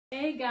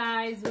Hey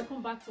guys,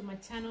 welcome back to my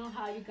channel.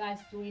 How are you guys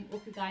doing?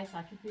 Hope you guys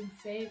are keeping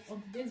safe. On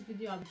today's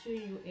video, I'm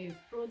showing you a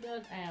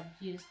product I have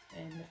used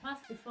in the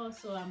past before,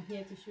 so I'm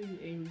here to show you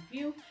a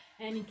review.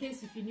 And in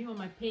case if you're new on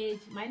my page,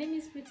 my name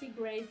is Pretty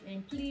Grace,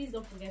 and please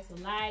don't forget to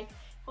like,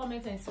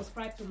 comment and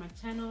subscribe to my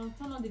channel.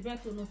 Turn on the bell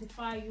to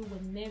notify you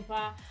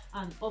whenever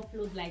an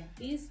upload like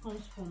this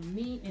comes from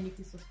me. And if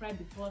you subscribed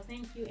before,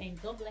 thank you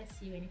and God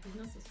bless you. And if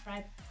you're not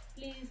subscribed,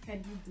 please can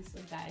you do so,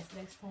 guys?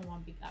 Let's form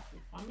one big happy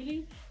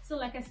family. So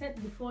like I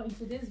said before, in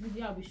today's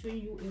video I'll be showing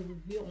you a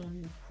review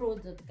on the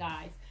product,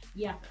 guys.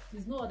 Yeah,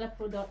 there's no other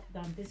product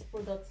than this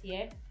product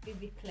here,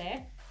 BB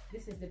Clear.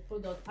 This is the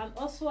product, and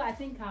also I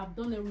think I've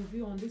done a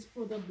review on this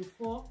product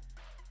before.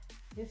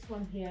 This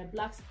one here,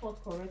 black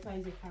spot corrector,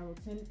 is a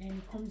keratin and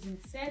it comes in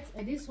sets.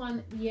 And this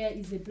one here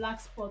is a black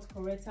spot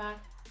corrector.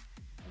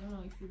 I don't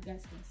know if you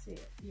guys can see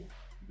it. Yeah,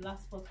 black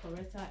spot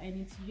corrector,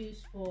 and it's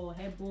used for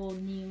elbow,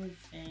 nails,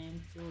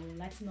 and to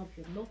lighten up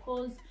your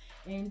knuckles.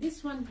 And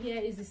this one here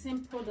is the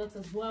same product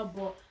as well,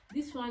 but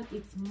this one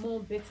it's more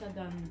better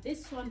than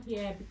this one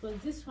here, because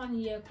this one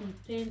here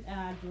contains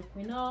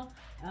hydroquinone,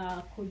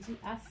 kojic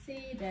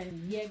acid.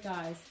 And yeah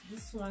guys,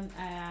 this one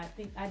I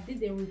think I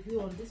did a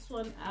review on this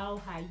one,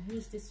 how I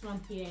use this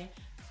one here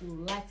to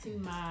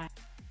lighten my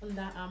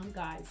underarm,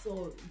 guys.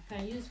 So you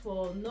can use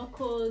for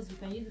knuckles, you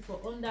can use it for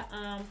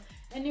underarm,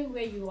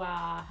 anywhere you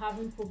are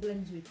having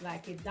problems with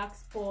like a dark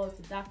spot,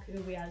 dark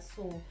areas.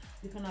 So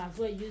you can as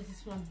well use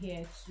this one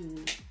here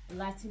to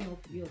lighten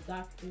up your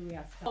dark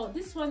areas. So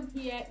this one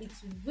here,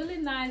 it's really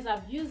nice.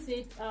 I've used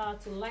it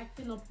to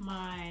lighten up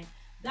my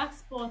dark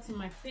spots in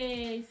my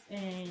face.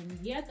 And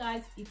yeah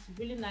guys, it's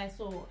really nice.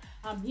 So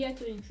I'm here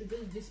to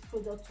introduce this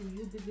product to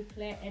you, BB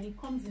Clear, and it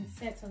comes in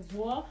sets as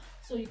well,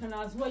 so you can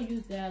as well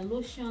use the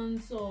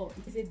lotion. So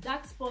it is a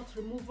dark spot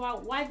remover,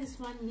 while this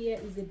one here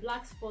is a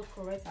black spot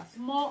corrector. It's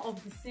more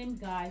of the same,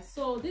 guys.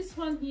 So this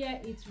one here,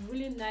 it's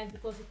really nice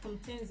because it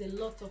contains a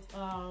lot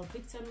of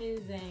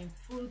vitamins and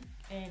fruit,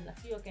 and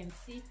as you can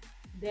see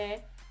there,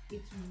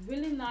 it's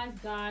really nice,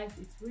 guys.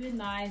 It's really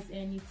nice,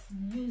 and it's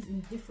used in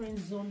different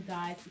zones,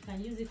 guys. You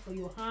can use it for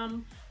your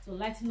arm to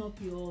lighten up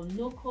your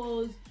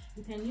knuckles.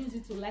 You can use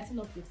it to lighten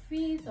up your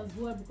feet as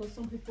well, because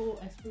some people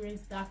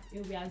experience dark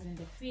areas in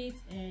the feet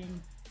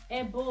and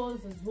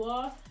elbows as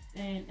well,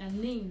 and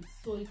knees.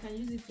 So you can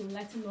use it to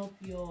lighten up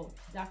your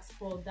dark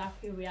spot, dark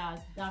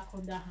areas, dark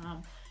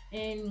underarm,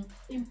 and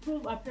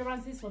improve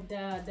appearances of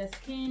the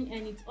skin.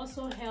 And it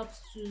also helps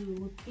to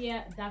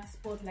repair dark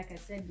spot, like I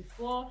said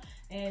before,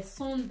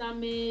 sun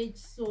damage.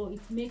 So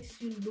it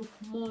makes you look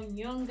more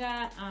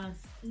younger and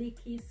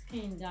sleeky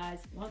skin, guys.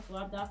 You want to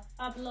have that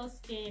fabulous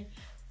skin,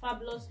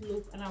 fabulous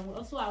look. And I will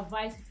also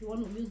advise, if you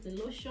want to use the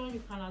lotion,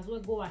 you can as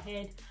well go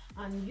ahead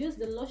and use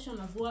the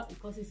lotion as well,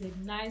 because it's a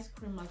nice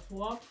cream as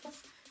well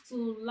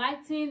to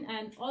lighten,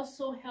 and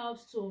also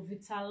helps to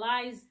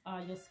vitalize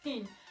your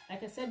skin.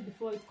 Like I said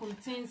before, it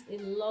contains a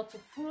lot of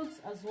fruits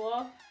as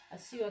well,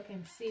 as you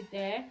can see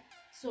there.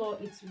 So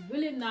it's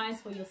really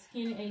nice for your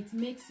skin, and it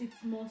makes it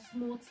more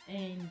smooth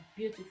and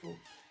beautiful.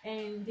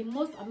 And the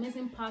most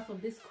amazing part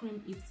of this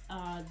cream is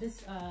this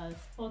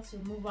spot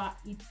remover.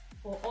 It's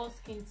for all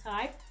skin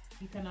type.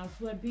 You can as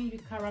well, being you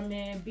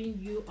caramel, being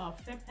you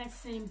fair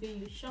person,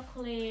 being you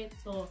chocolate,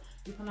 so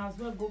you can as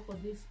well go for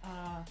this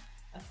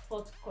a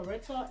spot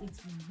corrector. It's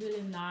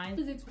really nice.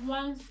 Use it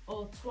once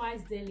or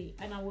twice daily,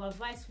 and I will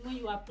advise, when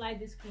you apply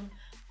this cream,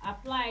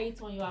 apply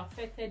it on your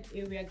affected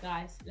area,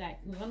 guys. Like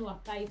you want to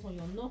apply it on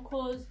your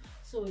knuckles,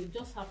 so you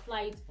just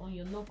apply it on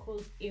your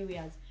knuckles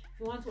areas. If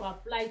you want to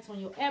apply it on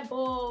your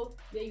elbow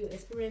where you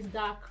experience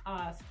dark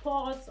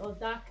spots or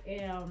dark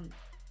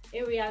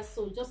areas,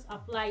 so just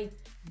apply it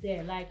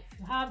there. Like if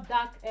you have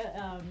dark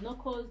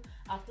knuckles,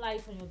 apply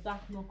it on your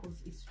dark knuckles.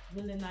 It's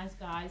really nice,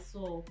 guys.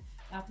 So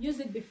I've used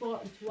it before,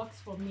 it works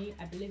for me.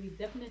 I believe it's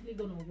definitely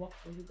gonna work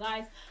for you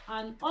guys.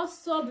 And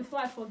also, before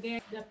I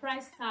forget, the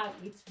price tag,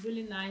 it's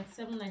really nice,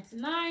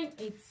 $7.99.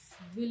 It's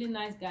really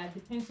nice, guys.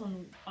 Depends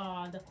on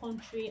the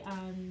country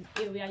and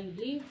area you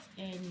live,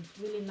 and it's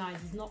really nice.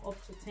 It's not up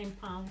to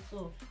 £10.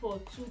 So for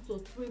 2 to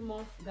 3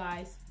 months,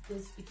 guys,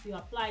 because if you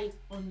apply it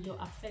on your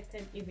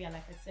affected area,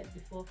 like I said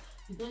before,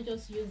 you don't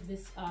just use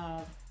this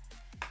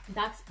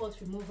dark spot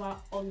remover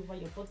all over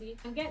your body. You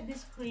can get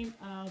this cream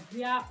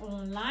via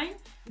online.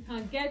 You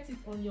can get it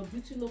on your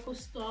beauty local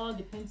store,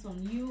 depends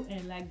on you,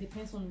 and like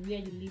depends on where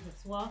you live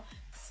as well.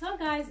 So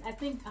guys, I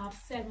think I've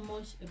said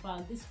much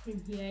about this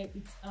cream here.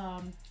 It's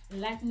a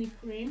lightening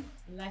cream,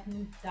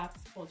 lightening dark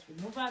spot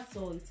remover,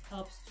 so it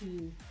helps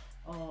to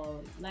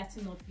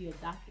lighten up your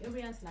dark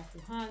areas, like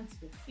your hands,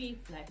 your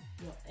feet, like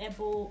your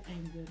elbow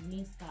and your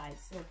knees, guys.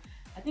 So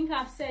I think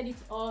I've said it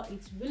all.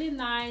 It's really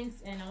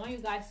nice, and I want you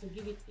guys to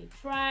give it a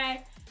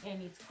try.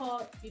 And it's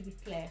called BB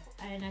Clear,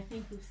 and I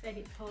think we've said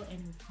it all,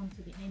 and we've come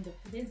to the end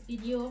of today's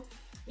video.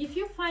 If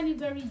you find it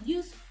very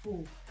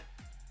useful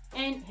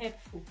and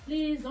helpful,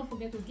 please don't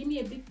forget to give me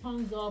a big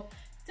thumbs up.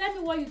 Tell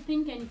me what you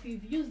think, and if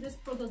you've used this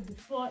product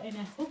before. And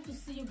I hope to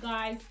see you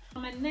guys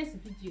on my next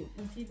video.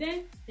 Until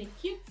then, stay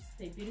cute,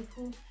 stay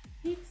beautiful,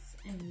 peace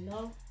and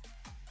love.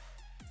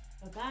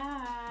 Bye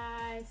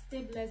bye.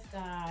 blessed,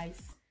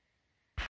 guys.